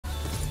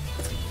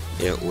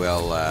it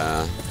will,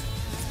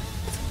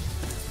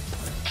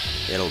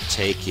 it'll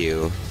take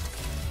you...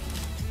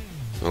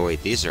 Oh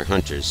wait, these are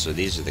hunters, so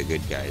these are the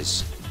good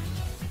guys.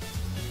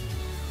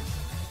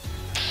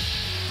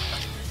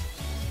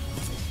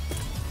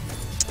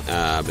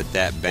 But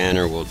that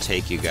banner will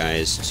take you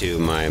guys to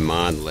my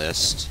mod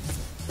list,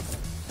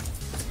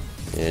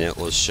 and it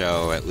will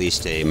show at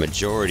least a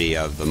majority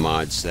of the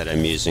mods that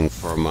I'm using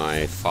for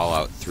my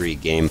Fallout 3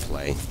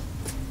 gameplay.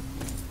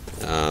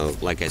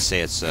 Like I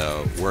say, it's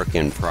a work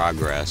in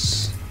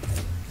progress,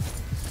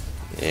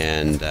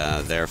 and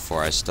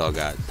therefore I still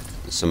got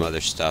some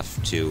other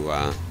stuff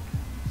to,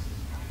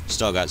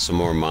 still got some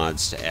more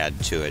mods to add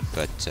to it,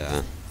 but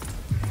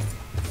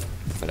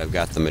I've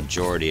got the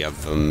majority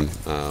of them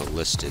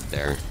listed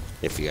there,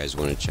 if you guys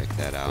want to check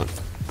that out.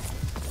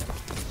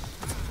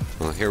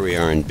 Well, here we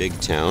are in Big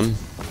Town.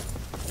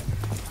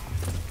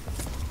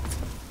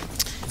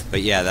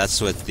 But yeah, that's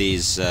what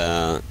these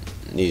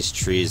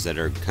trees that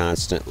are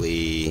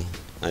constantly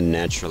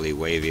unnaturally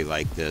wavy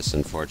like this,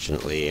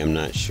 unfortunately, I'm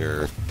not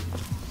sure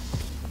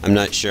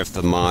if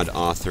the mod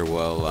author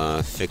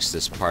will fix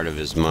this part of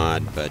his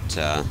mod, but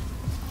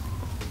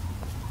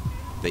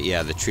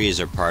yeah, the trees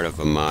are part of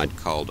a mod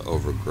called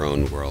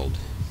Overgrown World.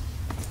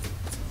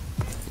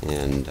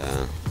 And,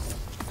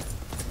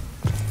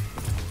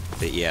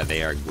 but yeah,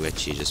 they are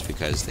glitchy just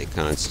because they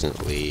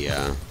constantly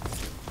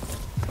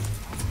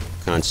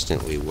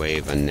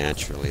wave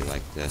unnaturally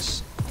like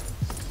this.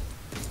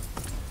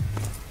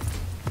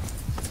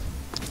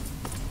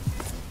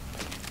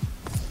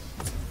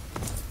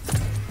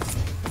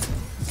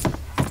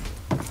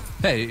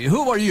 Hey,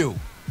 who are you?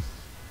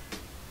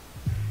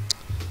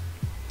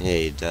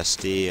 Hey,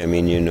 Dusty, I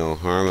mean you no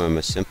harm, I'm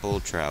a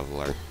simple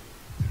traveler.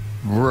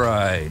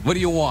 Right. What do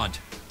you want?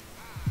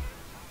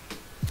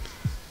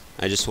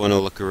 I just want to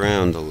look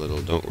around a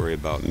little. Don't worry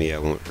about me, I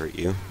won't hurt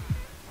you.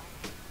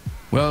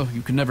 Well,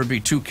 you can never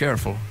be too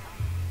careful.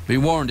 Be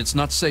warned, it's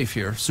not safe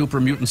here. Super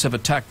mutants have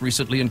attacked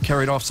recently and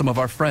carried off some of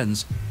our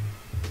friends.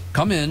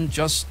 Come in,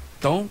 just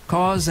don't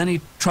cause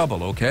any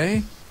trouble,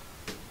 okay?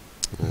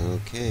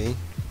 Okay.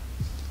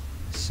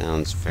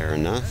 Sounds fair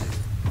enough.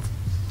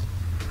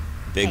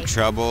 Big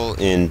trouble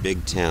in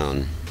Big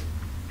Town.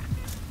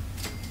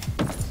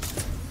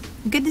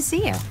 Good to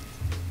see you.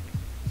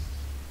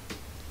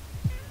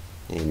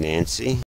 Hey, Nancy.